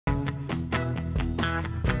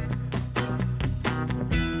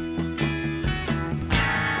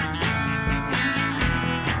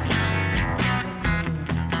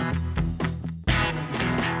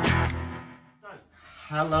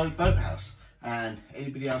Hello Boathouse, and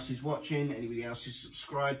anybody else who's watching, anybody else who's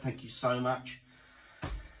subscribed, thank you so much.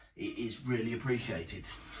 It is really appreciated.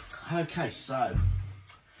 Okay, so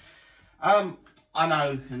I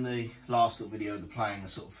know in the last little video they're playing a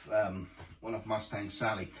sort of one of Mustang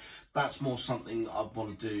Sally. That's more something I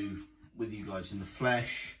want to do with you guys in the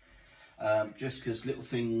flesh, just because little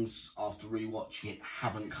things after rewatching it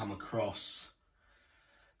haven't come across,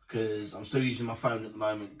 because I'm still using my phone at the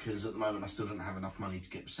moment, because at the moment I still don't have enough money to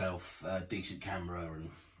get myself a decent camera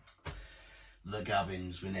and the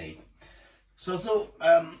gubbins we need. So I thought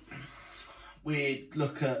we'd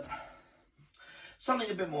look at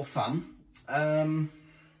something a bit more fun.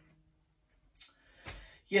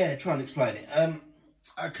 Yeah, try and explain it.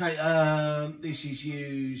 Okay,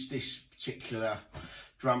 this particular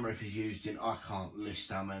drum riff is used in, I can't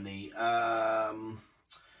list how many.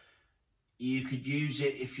 You could use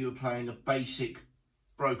it if you were playing a basic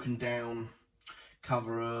broken down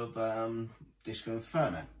cover of Disco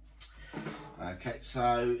Inferno. Okay,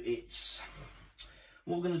 so it's,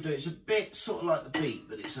 what we're going to do, it's a bit sort of like the beat,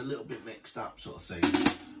 but it's a little bit mixed up sort of thing.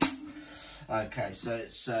 Okay, so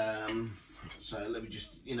it's, so let me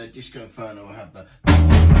just, you know, Disco Inferno will have the...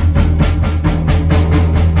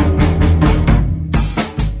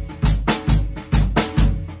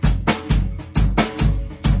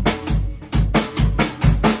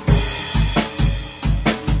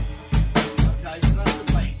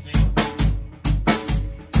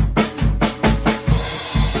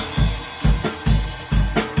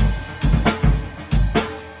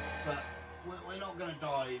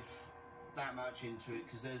 that much into it,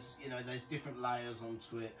 because there's, you know, there's different layers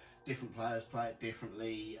onto it, different players play it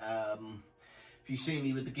differently. If you see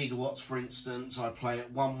me with the gigawatts, for instance, I play it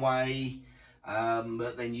one way,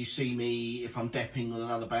 but then you see me if I'm depping with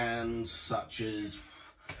another band, such as,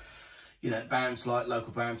 you know, bands like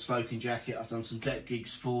local band Smoking Jacket, I've done some dep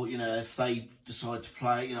gigs for, you know, if they decide to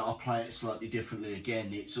play, you know, I'll play it slightly differently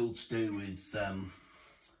again. It's all to do with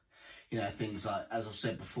you know, things like, as I've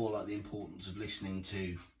said before, like the importance of listening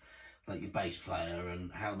to like your bass player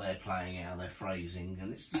and how they're playing it, how they're phrasing,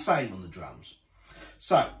 and it's the same on the drums.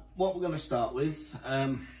 So what we're going to start with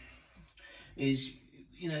is,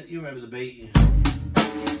 you know, you remember the beat.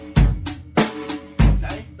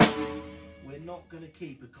 Okay, we're not going to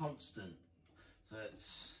keep a constant, so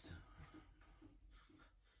it's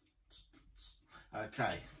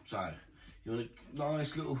okay. So you want a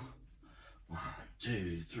nice little 1,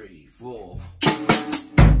 2, 3, 4.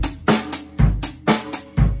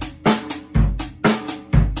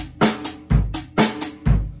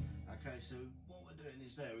 So what we're doing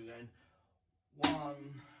is there, we're going 1,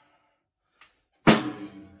 2,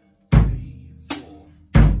 3, 4,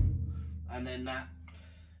 and then that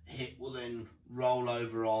hit will then roll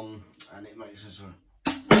over on, and it makes this one.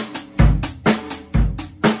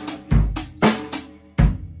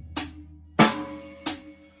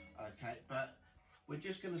 Okay, but we're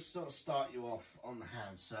just going to sort of start you off on the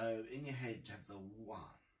hands. So in your head you have the 1,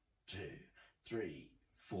 2, 3,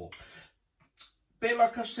 4. Bit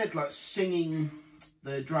like I've said, like singing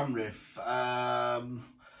the drum riff. I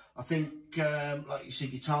think like you see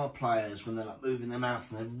guitar players when they're like moving their mouth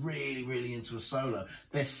and they're really, really into a solo,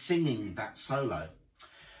 they're singing that solo.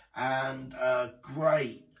 And a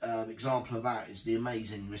great example of that is the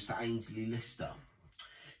amazing Mr. Ainsley Lister.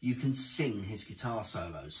 You can sing his guitar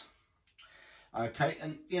solos. Okay,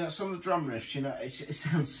 and you know, some of the drum riffs, you know, it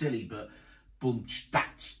sounds silly, but boom,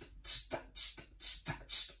 stats, stats,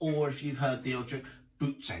 stats. Or if you've heard the old joke,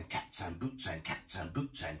 boots and cats and boots and cats and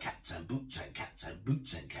boots and cats and boots and cats and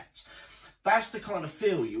boots and cats. That's the kind of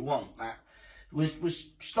feel you want. That we're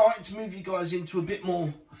starting to move you guys into a bit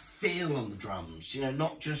more feel on the drums, you know,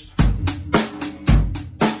 not just...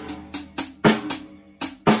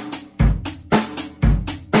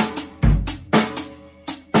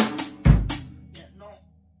 yeah, not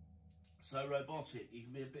so robotic. You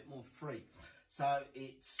can be a bit more free. So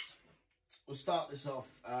it's... we'll start this off,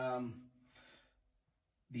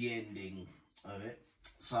 the ending of it.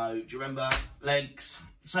 So do you remember legs?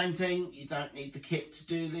 Same thing, you don't need the kit to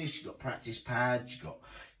do this. You've got practice pads, you've got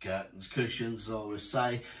curtains, cushions, as I always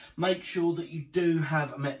say. Make sure that you do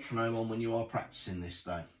have a metronome on when you are practicing this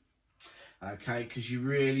though. Okay, because you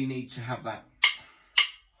really need to have that.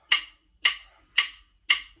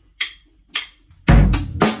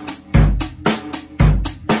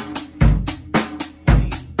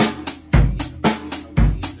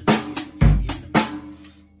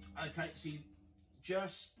 So you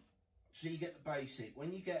just, so you get the basic.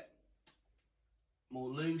 When you get more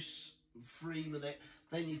loose, free with it,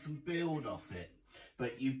 then you can build off it.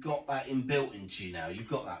 but you've got that inbuilt into you now. You've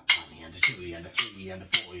got that 1 and a 2 and a 3 and a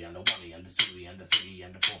 4 and a 1 and a 2 and a 3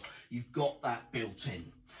 and a 4. You've got that built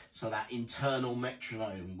in. So that internal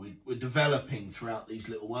metronome we're developing throughout these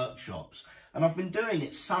little workshops. And I've been doing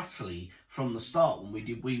it subtly from the start when we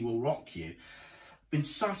did We Will Rock You. Been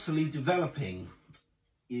subtly developing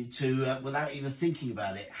you to, without even thinking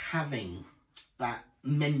about it, having that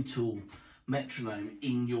mental metronome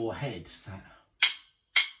in your head.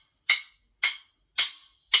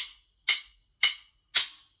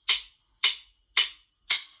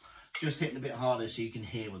 Just hitting a bit harder so you can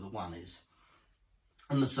hear where the 1 is.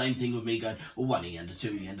 And the same thing with me going, well, 1 and a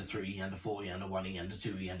 2 and a 3 and a 4 and a 1 and a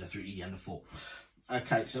 2 and a 3 and a 4.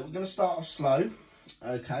 Okay, so we're going to start off slow.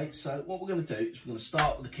 Okay, so what we're going to do is we're going to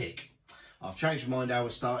start with the kick. I've changed my mind how we're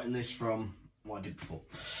starting this from what I did before.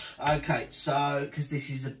 Okay, so because this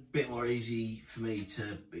is a bit more easy for me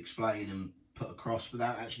to explain and put across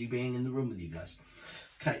without actually being in the room with you guys.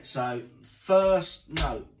 Okay, so first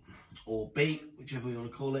note or beat, whichever you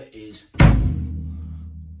want to call it, is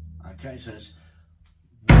okay. So it's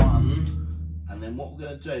 1, and then what we're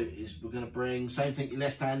going to do is we're going to bring, same thing, you're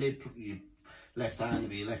left-handed, you left-handed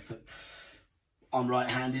with your left foot. I'm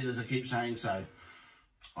right-handed, as I keep saying, so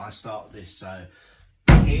I start this. So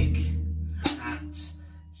kick, hat,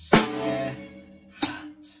 snare,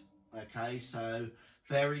 hat. Okay, so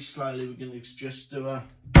very slowly we're going to just do a.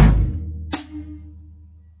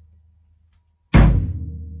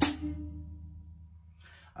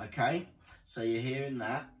 Okay, so you're hearing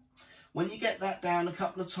that. When you get that down a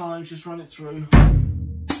couple of times, just run it through.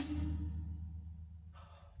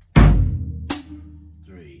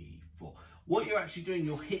 3, 4. What you're actually doing,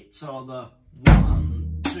 your hits are the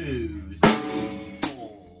 1, 2, 3,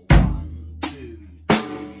 4, 1, 2,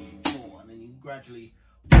 3, 4, and then you gradually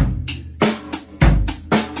 1, 2, 3.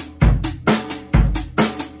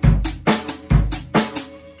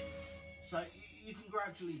 So you can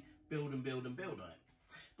gradually build and build and build on it.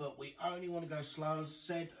 But we only want to go slow, as I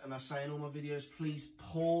said, and I say in all my videos, please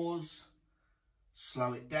pause,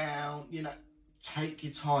 slow it down, you know, take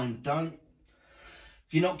your time. Don't,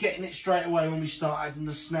 if you're not getting it straight away when we start adding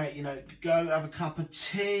the snare, you know, go have a cup of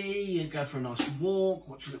tea and go for a nice walk,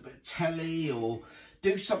 watch a little bit of telly, or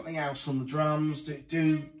do something else on the drums,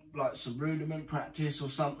 do like some rudiment practice or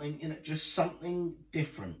something, you know, just something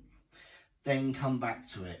different. Then come back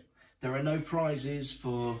to it. There are no prizes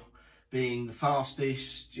for being the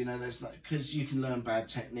fastest, you know, there's not, because you can learn bad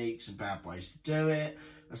techniques and bad ways to do it.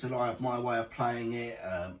 I said, I have my way of playing it,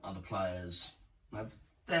 other players have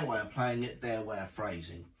their way of playing it, their way of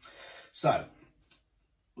phrasing. So,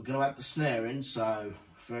 we're going to add the snare in, so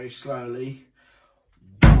very slowly.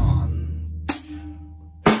 1,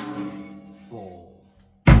 4,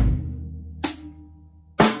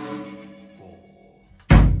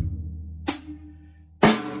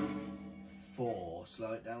 4.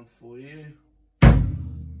 Slow it down for you.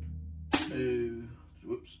 2,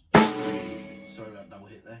 whoops, 3. Sorry about double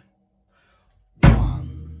hit there.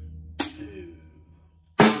 1, 2,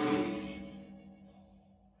 3.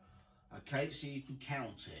 Okay, so you can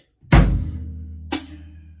count it.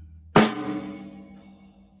 2,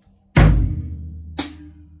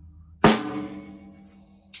 4.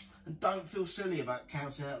 And don't feel silly about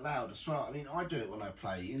counting out loud as well. I mean, I do it when I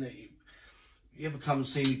play, you know. You ever come and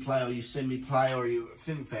see me play, or you see me play, or you were at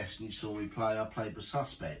FilmFest and you saw me play, I played with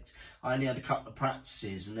Suspect. I only had a couple of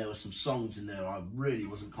practices and there were some songs in there I really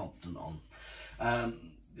wasn't confident on.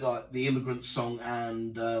 Like the Immigrant song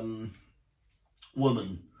and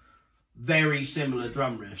Woman. Very similar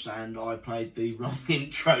drum riffs, and I played the wrong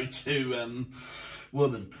intro to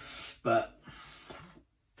Woman. But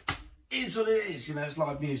it is what it is, you know, it's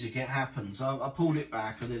live music, it happens. I pulled it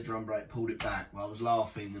back, I did a drum break, pulled it back, I was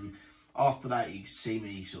laughing, and after that, you could see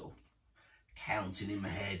me sort of counting in my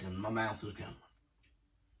head and my mouth was going.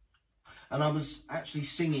 And I was actually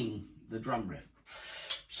singing the drum riff.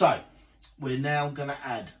 So, we're now going to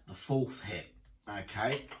add the 4th hit.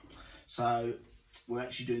 Okay, so we're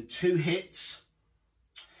actually doing 2 hits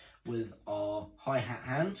with our hi-hat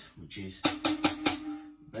hand, which is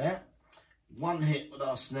there. 1 hit with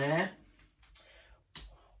our snare.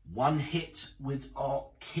 1 hit with our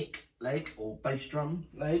kick leg or bass drum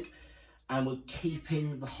leg. And we're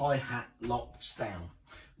keeping the hi-hat locked down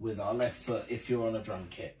with our left foot if you're on a drum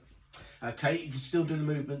kit. Okay, you can still do the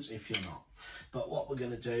movements if you're not. But what we're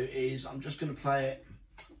going to do is I'm just going to play it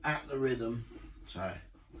at the rhythm. So.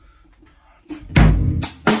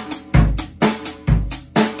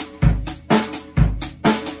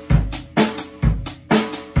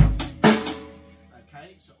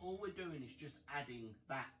 Okay, so all we're doing is just adding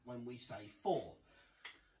that when we say 4.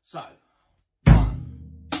 So. 1,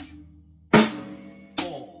 2,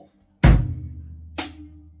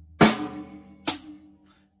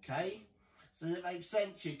 okay? So it makes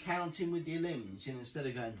sense, you're counting with your limbs, you know, instead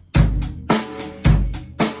of going,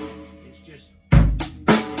 it's just,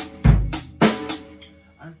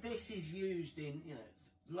 and this is used in, you know,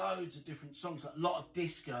 loads of different songs. Like a lot of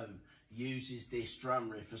disco uses this drum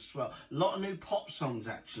riff as well. A lot of new pop songs,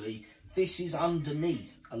 actually, this is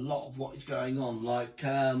underneath a lot of what is going on, like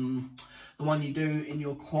the one you do in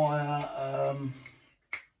your choir,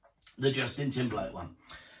 the Justin Timberlake one.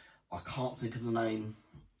 I can't think of the name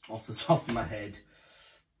off the top of my head.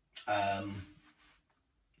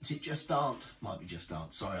 Is it Just Dance? Might be Just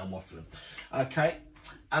Dance. Sorry, I'm waffling. Okay,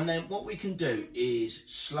 and then what we can do is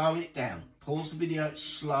slow it down. Pause the video,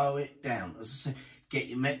 slow it down. As I said, get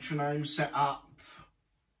your metronome set up.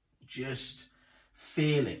 Just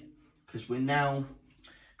feel it, because we're now,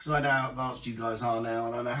 because I know how advanced you guys are now,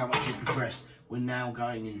 and I know how much you've progressed. We're now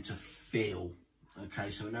going into feel. Okay,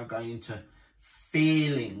 so we're now going into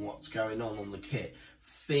feeling what's going on the kit,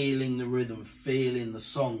 feeling the rhythm, feeling the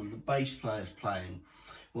song and the bass player's playing.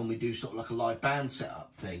 When we do sort of like a live band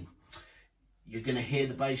setup thing, you're going to hear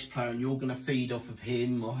the bass player and you're going to feed off of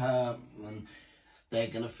him or her, and they're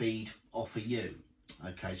going to feed off of you.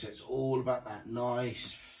 Okay, so it's all about that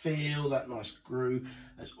nice feel, that nice groove.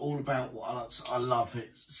 It's all about what I love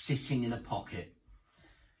it, sitting in a pocket.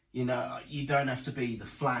 You know, you don't have to be the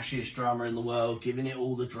flashiest drummer in the world, giving it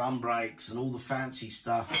all the drum breaks and all the fancy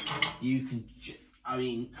stuff. You can, I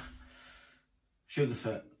mean,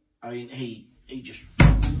 Sugarfoot, I mean, he just...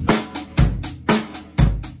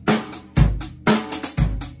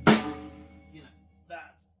 You know,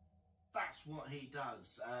 that's what he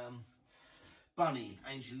does. Bunny,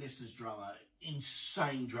 Ainsley Lister's drummer,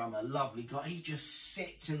 insane drummer, lovely guy. He just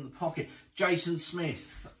sits in the pocket. Jason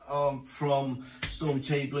Smith from Stormy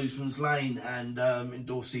T, Bluesman's Lane, and in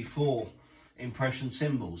Dorsey 4, Impression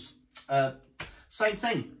Cymbals. Same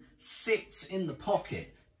thing, sits in the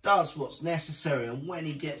pocket, does what's necessary, and when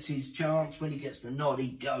he gets his chance, when he gets the nod, he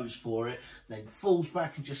goes for it, then falls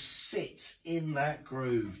back and just sits in that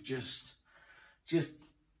groove, just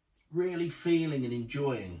really feeling and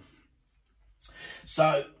enjoying.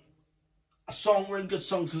 So a song, really good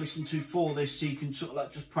song to listen to for this, so you can sort of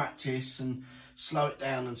like just practice and slow it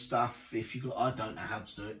down and stuff. If you got, I don't know how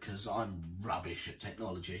to do it because I'm rubbish at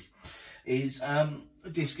technology, is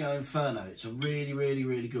Disco Inferno. It's a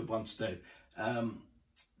really good one to do.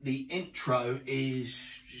 The intro is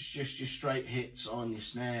just your straight hits on your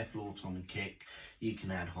snare, floor tom and kick. You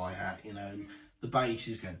can add hi-hat, you know, the bass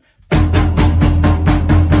is going.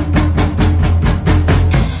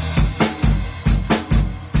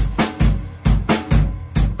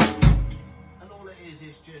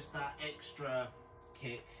 It's just that extra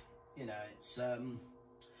kick, you know, it's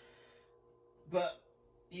but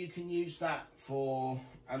you can use that for,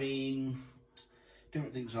 I mean,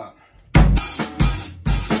 different things like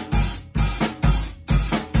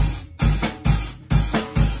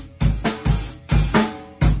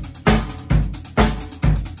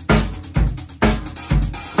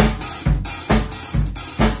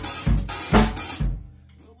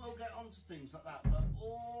we'll get on to things like that, but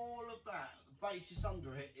all of that, basis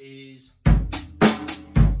under it is so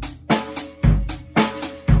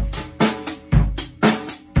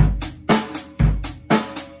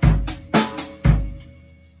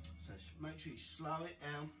make sure you slow it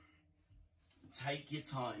down, take your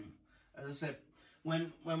time. As I said,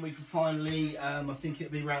 when we can finally, I think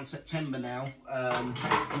it'll be around September now,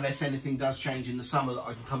 unless anything does change in the summer, that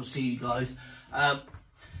I can come see you guys.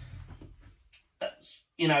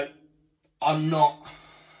 You know, I'm not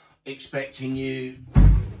expecting you,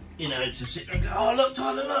 you know, to sit there and go, oh look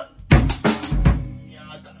Tyler, look. Yeah,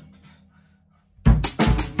 I don't.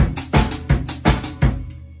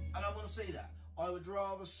 I don't want to see that. I would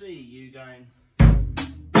rather see you going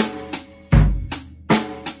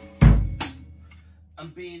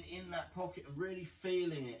and being in that pocket and really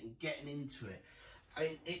feeling it and getting into it. I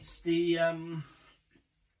mean,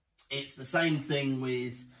 it's the same thing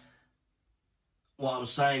with what I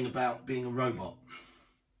was saying about being a robot.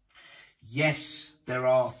 Yes, there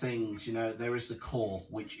are things, you know, there is the core,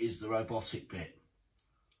 which is the robotic bit.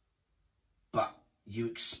 But you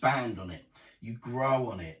expand on it, you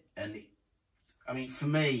grow on it. And it, I mean, for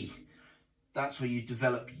me, that's where you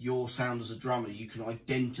develop your sound as a drummer. You can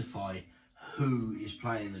identify who is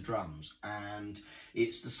playing the drums. And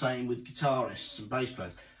it's the same with guitarists and bass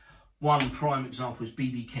players. One prime example is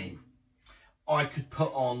B.B. King. I could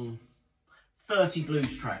put on 30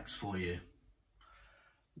 blues tracks for you.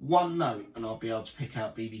 One note and I'll be able to pick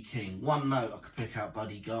out B.B. King. One note I could pick out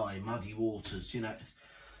Buddy Guy, Muddy Waters, you know.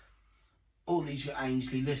 all these,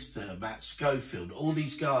 Ainsley Lister, Matt Schofield, all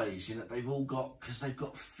these guys, you know, they've all got, because they've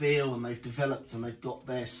got feel and they've developed and they've got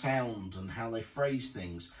their sound and how they phrase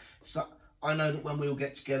things. So I know that when we all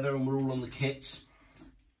get together and we're all on the kits,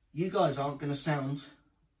 you guys aren't going to sound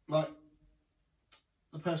like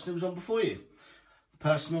the person who was on before you. The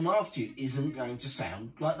person on after you isn't going to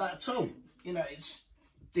sound like that at all. You know, it's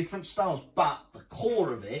different styles, but the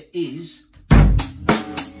core of it is...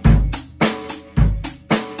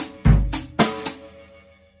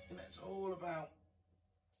 it's all about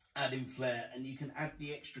adding flair, and you can add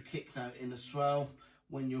the extra kick note in as well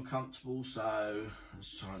when you're comfortable. So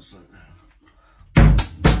let's try and slow it down.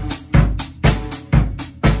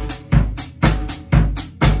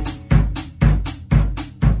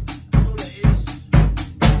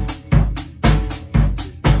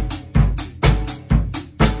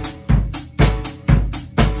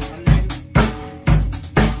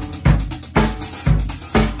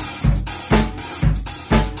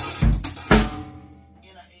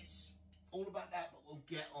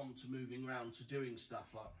 To moving around to doing stuff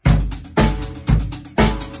like,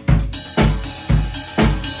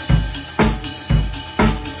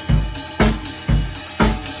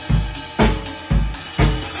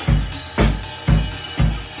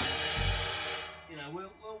 you know,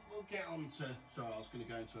 we'll get on to, sorry, I was going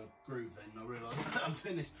to go into a groove then, I realised I'm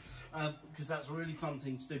doing this because that's a really fun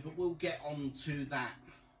thing to do, but we'll get on to that.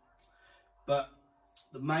 But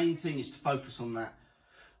the main thing is to focus on that.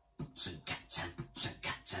 Boots and cats and boots and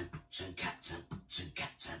cats and boots and cats and boots and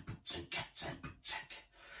cats and boots and cats and boots and cats.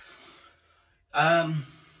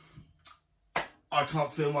 I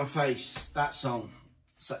Can't Feel My Face, that song.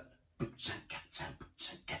 So boots and cats and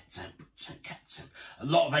boots and cats and boots and cats and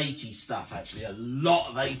a lot of 80s stuff, actually, a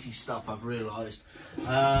lot of 80s stuff I've realised.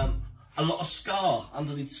 A lot of ska,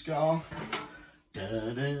 underneath ska.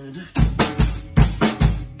 Da, da, da.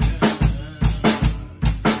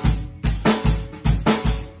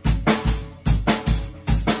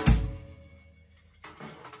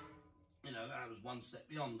 One step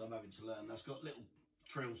beyond I'm having to learn. That's got little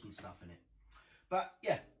trills and stuff in it. But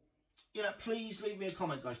yeah, you know, please leave me a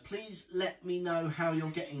comment, guys. Please let me know how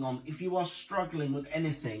you're getting on. If you are struggling with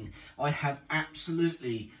anything, I have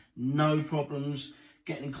absolutely no problems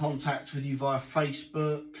getting in contact with you via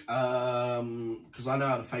Facebook, because I know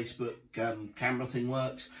how the Facebook camera thing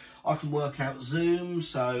works. I can work out Zoom,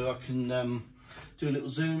 so I can do a little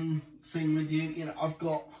Zoom thing with you. You know, I've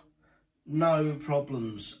got no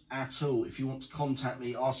problems at all. If you want to contact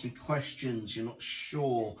me, ask me questions, you're not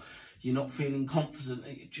sure, you're not feeling confident,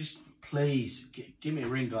 just please give me a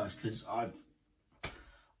ring, guys, because I've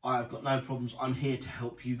got no problems. I'm here to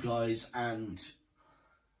help you guys and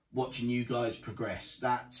watching you guys progress.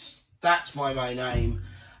 That's my main aim,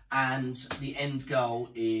 and the end goal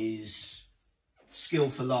is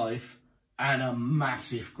skill for life and a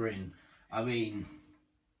massive grin. I mean,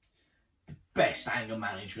 best anger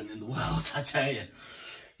management in the world, I tell you.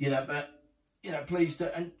 You know, but you know, please do,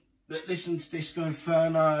 but listen to Disco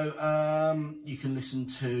Inferno. You can listen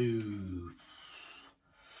to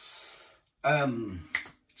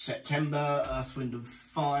September, Earth, Wind and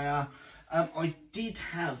Fire. I did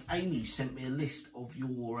have Amy sent me a list of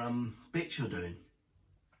your bits you're doing,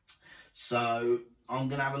 so I'm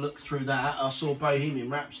gonna have a look through that. I saw Bohemian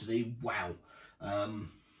Rhapsody. Wow.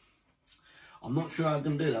 I'm not sure I'm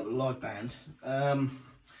going to do that with a live band, and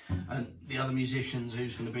the other musicians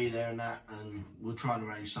who's going to be there and that, and we'll try and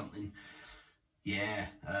arrange something. Yeah,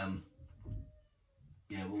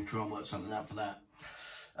 yeah, we'll try and work something out for that.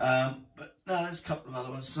 But no, there's a couple of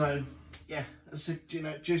other ones. So yeah, so, you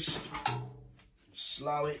know, just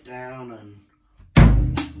slow it down and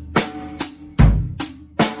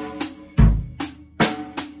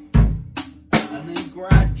then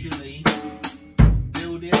gradually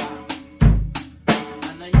build it up.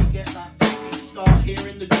 And then you get that, you start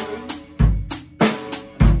hearing the groove,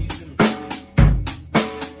 and then you can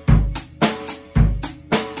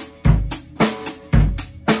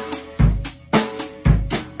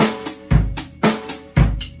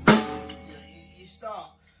you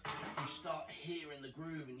start hearing the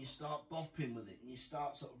groove, and you start bopping with it, and you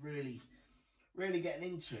start sort of really getting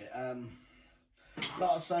into it.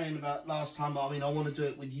 Like I was saying about last time, I mean, I want to do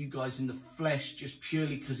it with you guys in the flesh, just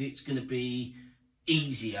purely because it's going to be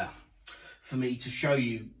easier for me to show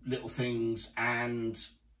you little things, and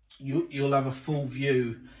you'll have a full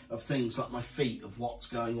view of things like my feet, of what's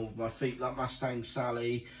going on with my feet, like Mustang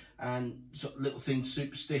Sally, and sort of little things,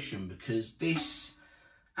 Superstition, because this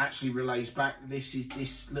actually relays back.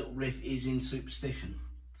 This little riff is in Superstition,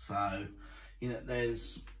 so you know,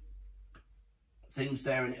 there's things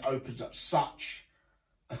there, and it opens up such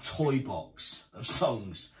a toy box of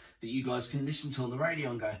songs that you guys can listen to on the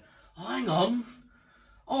radio and go, oh, hang on,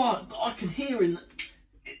 oh, I can hear in the,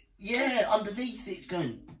 yeah, underneath it's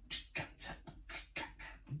going,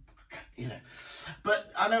 you know.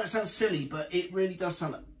 But I know it sounds silly, but it really does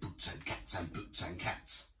sound like boots and cats and boots and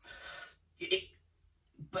cats.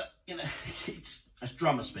 But, you know, it's, as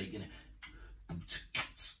drummer speak, you know, boots and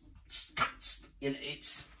cats, cats. You know,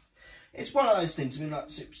 it's one of those things, I mean, like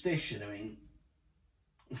superstition, I mean.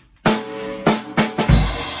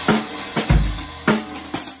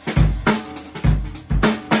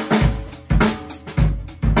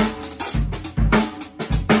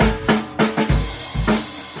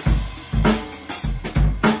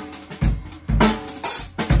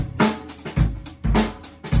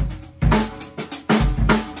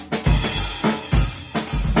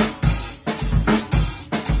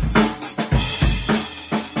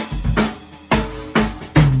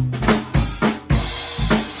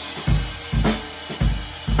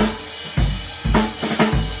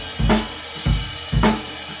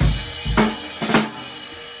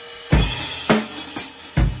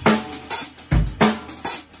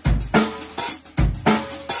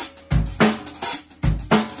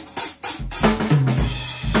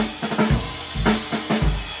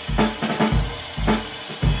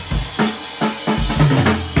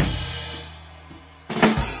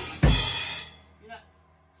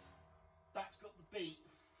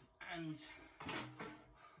 And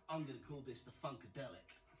I'm going to call this the funkadelic.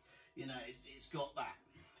 You know, it's got that.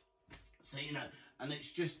 So, you know, and it's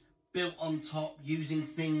just built on top using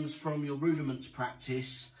things from your rudiments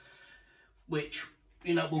practice, which,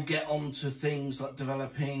 you know, we'll get on to things like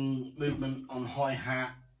developing movement on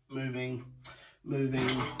hi-hat, moving,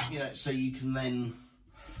 you know, so you can then...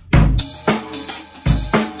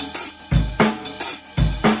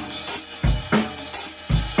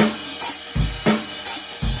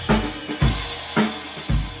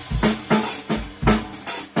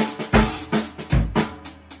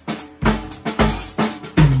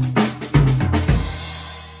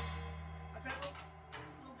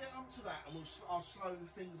 I'll slow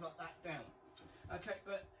things like that down. Okay,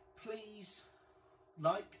 but please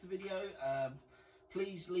like the video.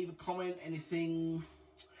 Please leave a comment, anything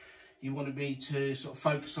you wanted me to sort of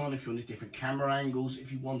focus on, if you wanted different camera angles,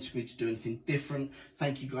 if you wanted me to do anything different.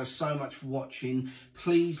 Thank you guys so much for watching.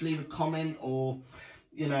 Please leave a comment, or,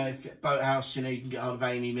 you know, if Boathouse, you know, you can get hold of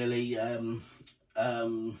Amy, Millie,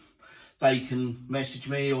 they can message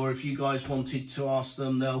me, or if you guys wanted to ask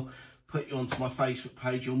them, they'll put you onto my Facebook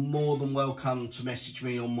page. You're more than welcome to message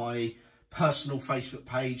me on my personal Facebook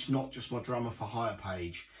page, not just my Drummer for Hire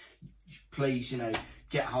page. Please, you know,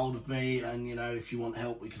 get hold of me, and, you know, if you want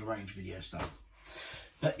help, we can arrange video stuff.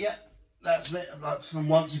 But yeah, that's it. I'd like to,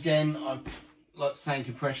 once again, I'd like to thank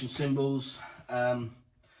Impression Cymbals.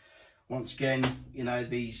 Once again, you know,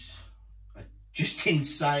 these are just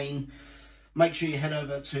insane. Make sure you head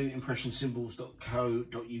over to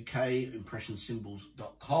impressioncymbals.co.uk,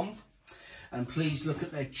 impressioncymbals.com. And please look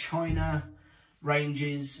at their China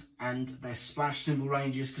ranges and their splash cymbal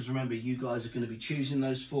ranges, because remember, you guys are going to be choosing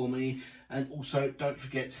those for me. And also, don't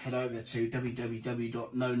forget to head over to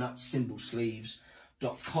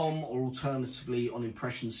www.nonutscymbalsleeves.com, or alternatively on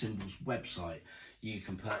Impression Cymbals website, you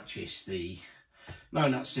can purchase the No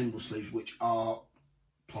Nuts cymbal sleeves, which are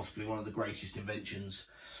possibly one of the greatest inventions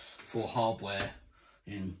for hardware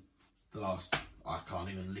in the last, I can't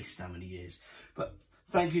even list how many years. But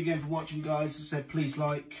thank you again for watching, guys. As I said, please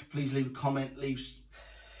like, please leave a comment, please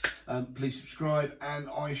subscribe, and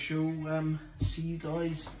I shall see you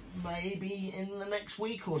guys maybe in the next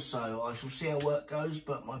week or so. I shall see how work goes,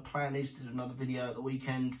 but my plan is to do another video at the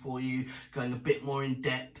weekend for you, going a bit more in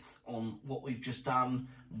depth on what we've just done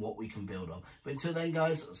and what we can build on. But until then,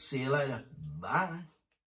 guys, I'll see you later. Bye.